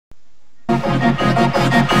Alright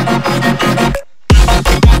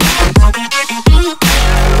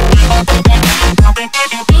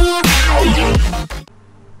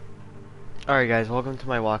guys, welcome to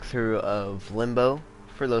my walkthrough of Limbo,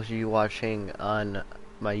 for those of you watching on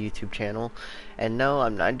my YouTube channel. And no,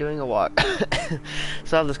 I'm not doing a walk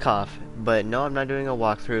so I have this cough, but no, I'm not doing a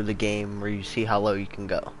walkthrough of the game where you see how low you can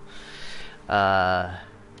go. Yeah,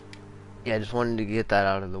 I just wanted to get that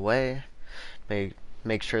out of the way.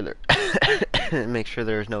 Make sure there make sure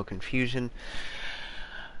there's no confusion.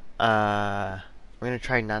 I'm gonna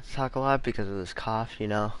try not to talk a lot because of this cough, you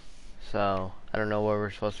know. So I don't know what we're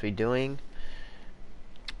supposed to be doing.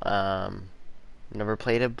 Never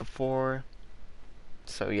played it before,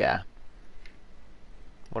 so yeah.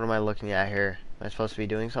 What am I looking at here? Am I supposed to be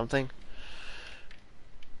doing something?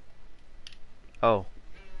 Oh,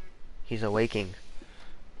 he's awaking.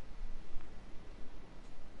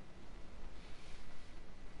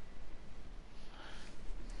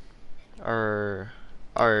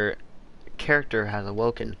 Our character has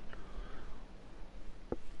awoken.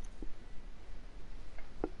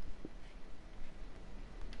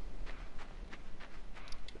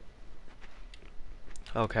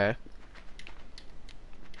 Okay.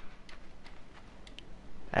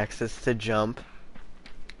 Access to jump.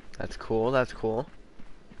 That's cool, that's cool.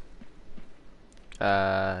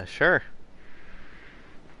 Sure.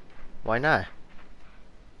 Why not?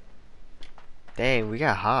 Dang, we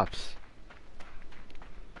got hops.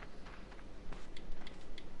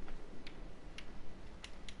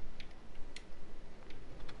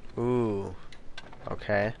 Ooh.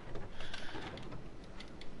 Okay.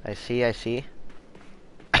 I see, I see.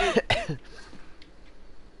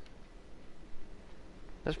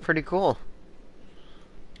 That's pretty cool.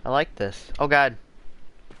 I like this. Oh god.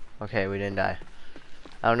 Okay, we didn't die.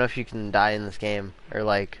 I don't know if you can die in this game, or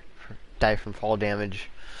like, die from fall damage.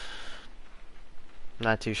 I'm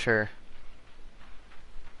not too sure.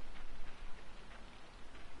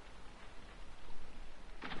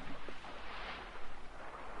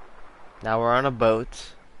 Now we're on a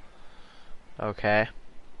boat. Okay.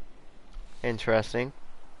 Interesting.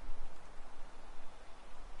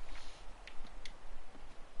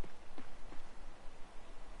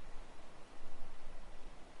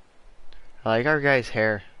 I like our guy's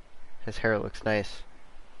hair. His hair looks nice.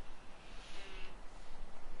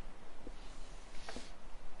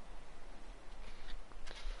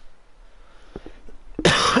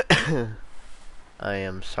 I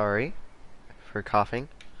am sorry for coughing.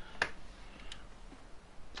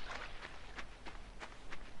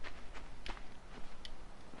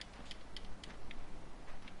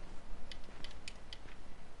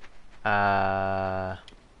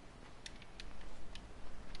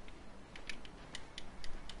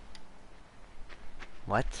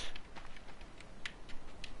 What?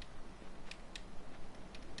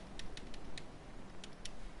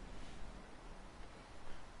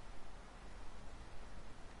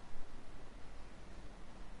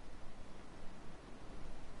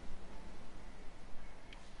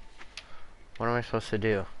 What am I supposed to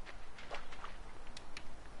do?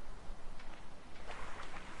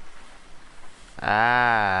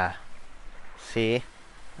 Ah. See?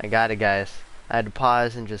 I got it, guys. I had to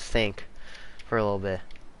pause and just think for a little bit.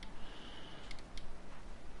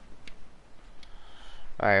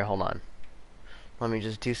 Alright, hold on. Let me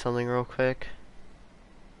just do something real quick.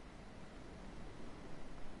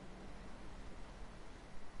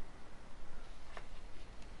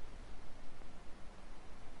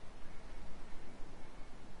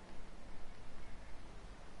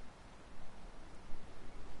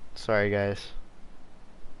 Sorry, guys.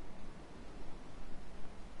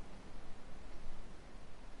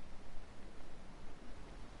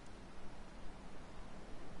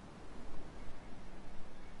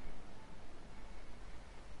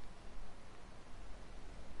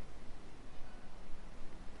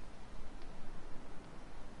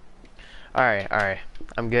 Alright.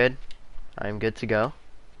 I'm good. I'm good to go.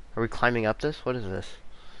 Are we climbing up this? What is this?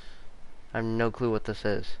 I have no clue what this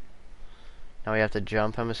is. Now we have to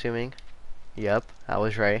jump, I'm assuming. Yep, I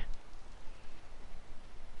was right.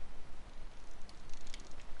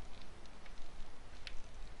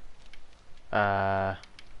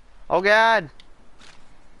 Oh god!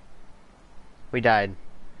 We died.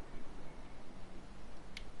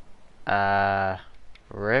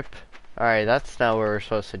 Rip. Alright, that's not what we're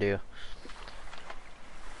supposed to do.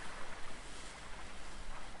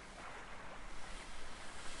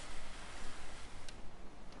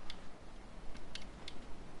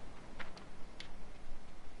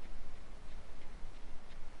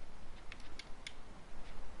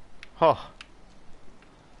 Oh.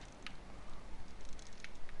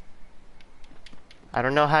 I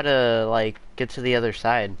don't know how to, like, get to the other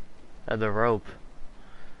side of the rope.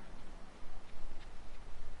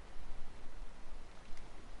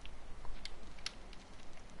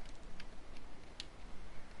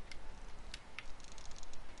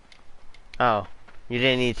 Oh, you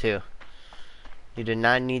didn't need to. You did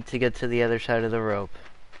not need to get to the other side of the rope.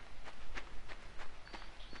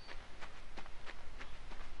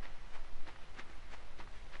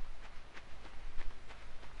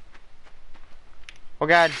 Oh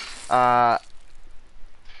god.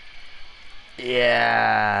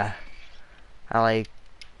 Yeah. I like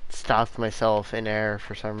stopped myself in air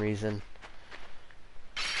for some reason.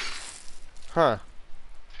 Huh.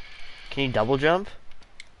 Can you double jump?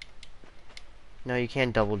 No, you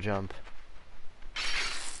can't double jump.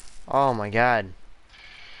 Oh my god.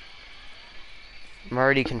 I'm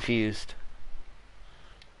already confused.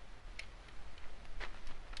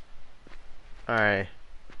 Alright.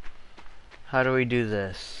 How do we do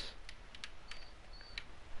this?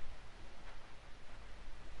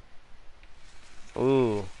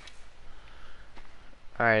 Ooh.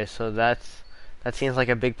 Alright, so that seems like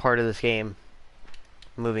a big part of this game.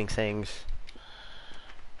 Moving things.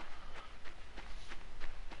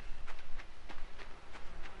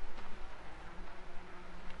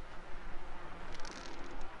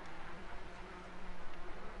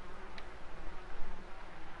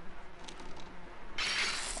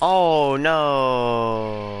 Oh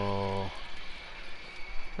no.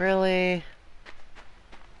 Really?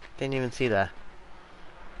 Didn't even see that.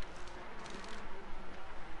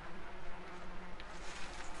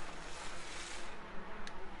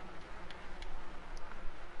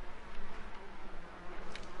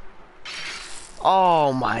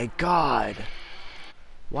 Oh my god.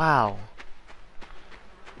 Wow.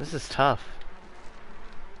 This is tough.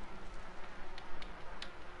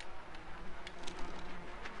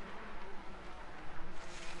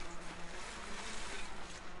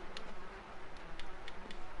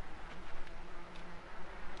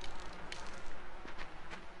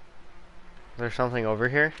 Is there something over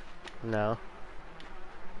here? No.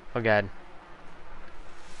 Oh god.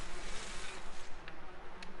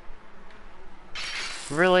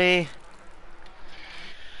 Really?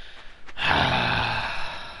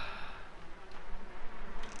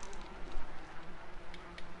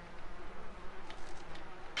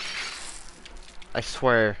 I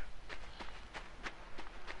swear.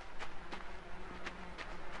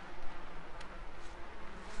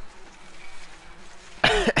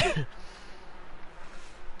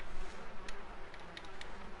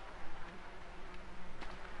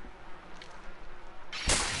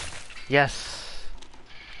 Yes.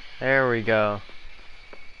 There we go.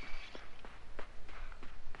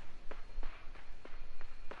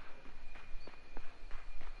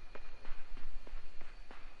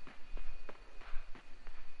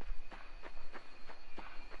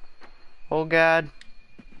 Oh god.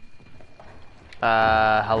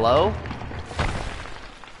 Hello?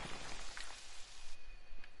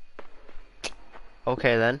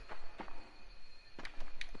 Okay then.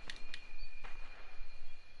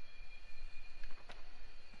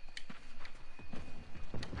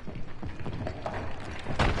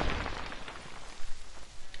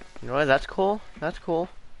 You know what? That's cool. That's cool.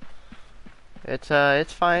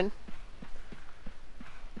 It's fine.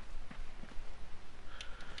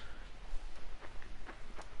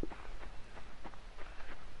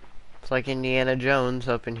 It's like Indiana Jones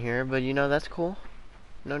up in here, but you know, that's cool.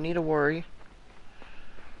 No need to worry.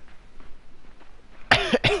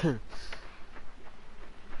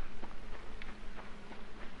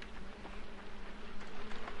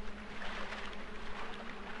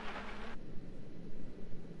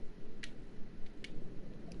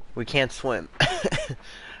 We can't swim.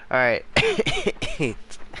 Alright.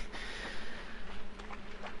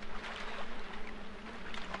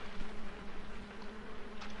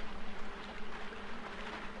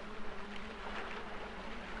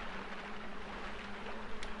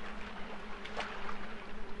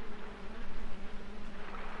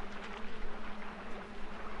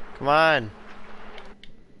 Come on.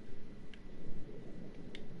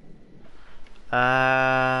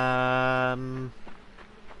 Um...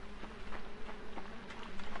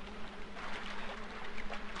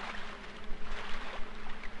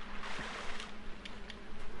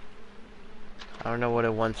 I don't know what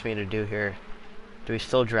it wants me to do here. Do we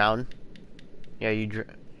still drown? Yeah, you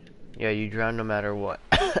drown no matter what.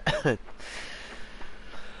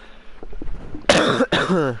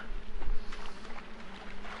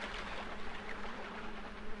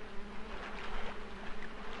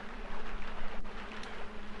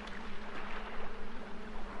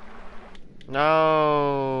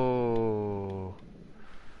 No.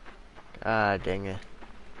 Ah, dang it.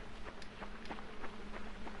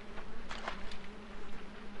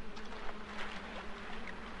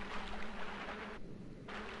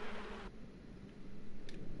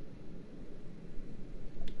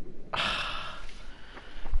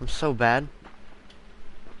 I'm so bad.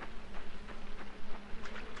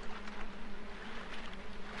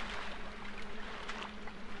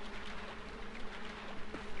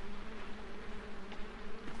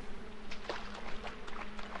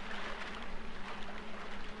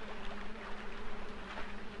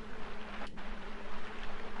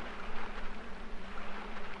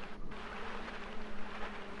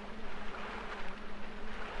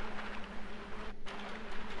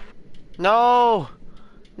 No!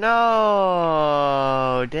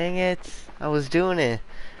 No! Dang it. I was doing it.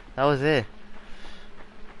 That was it.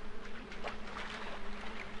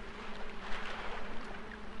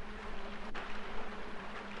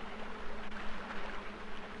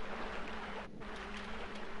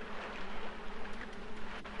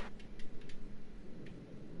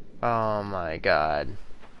 Oh my god.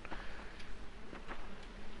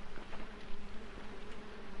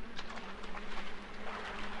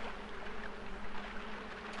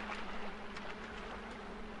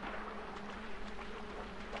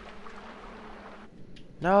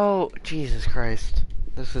 No! Jesus Christ.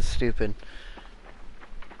 This is stupid.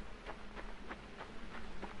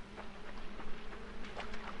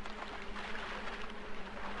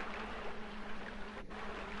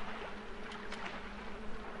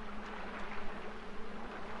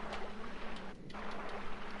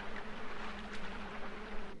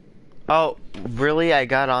 Oh, really? I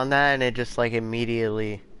got on that and it just like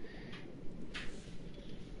immediately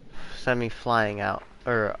sent me flying out,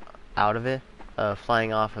 or out of it?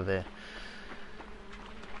 Flying off of it.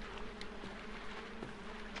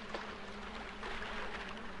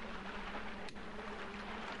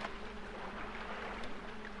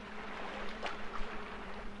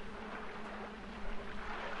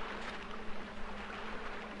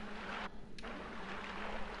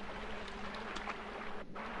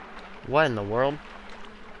 What in the world?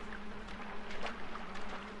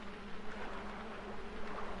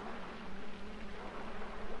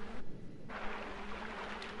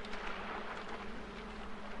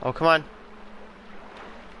 Oh, come on.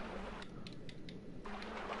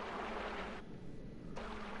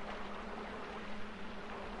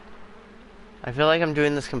 I feel like I'm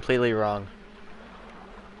doing this completely wrong.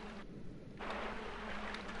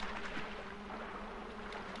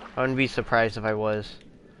 I wouldn't be surprised if I was.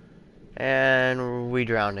 And we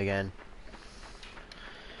drowned again.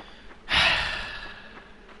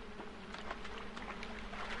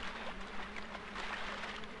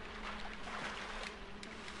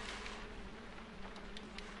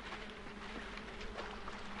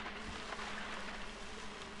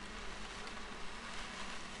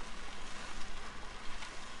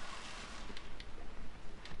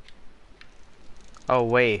 Oh,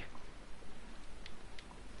 wait.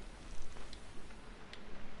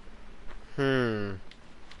 Hmm.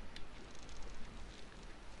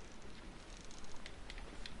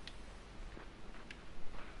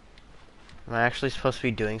 Am I actually supposed to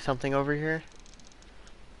be doing something over here?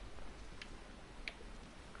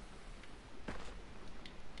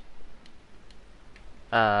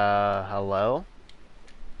 Hello?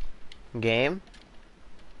 Game?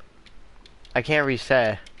 I can't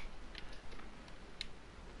reset.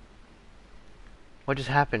 What just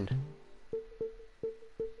happened?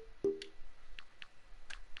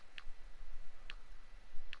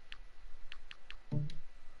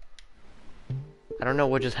 I don't know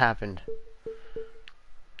what just happened.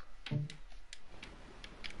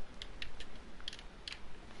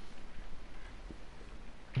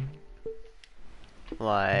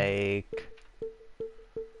 Like...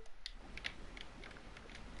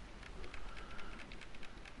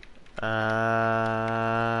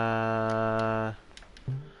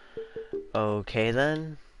 Okay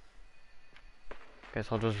then. Guess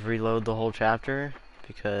I'll just reload the whole chapter,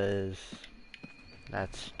 because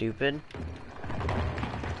that's stupid.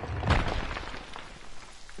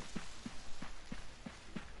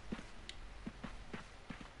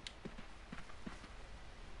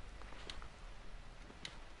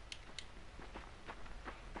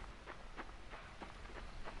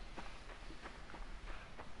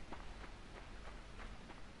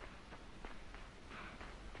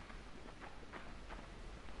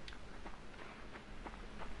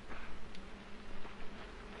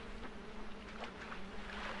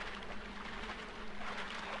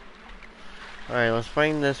 Alright, let's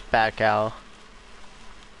bring this back out.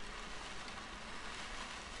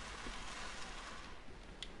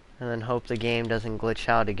 And then hope the game doesn't glitch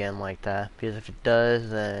out again like that. Because if it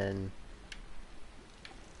does, then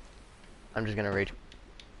I'm just gonna rage.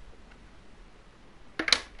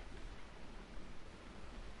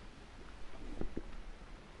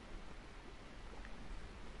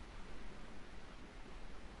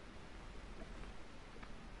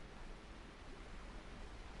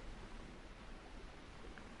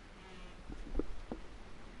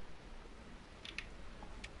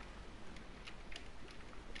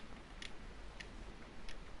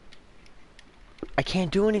 I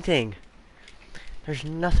can't do anything. There's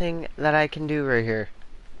nothing that I can do right here.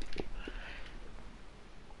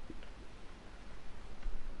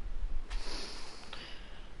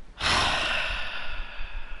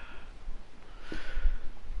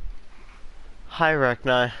 Hi,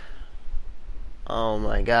 Reknai. Oh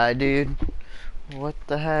my god, dude. What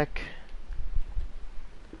the heck?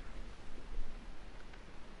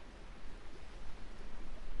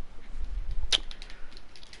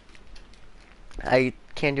 I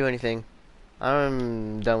can't do anything.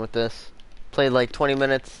 I'm done with this. Played like 20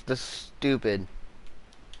 minutes. This is stupid.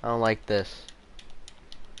 I don't like this.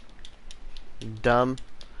 Dumb.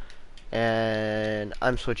 And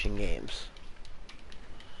I'm switching games.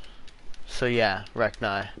 So yeah,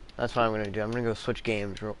 Reknai. That's what I'm gonna do. I'm gonna go switch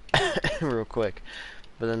games real, real quick.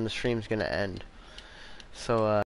 But then the stream's gonna end. So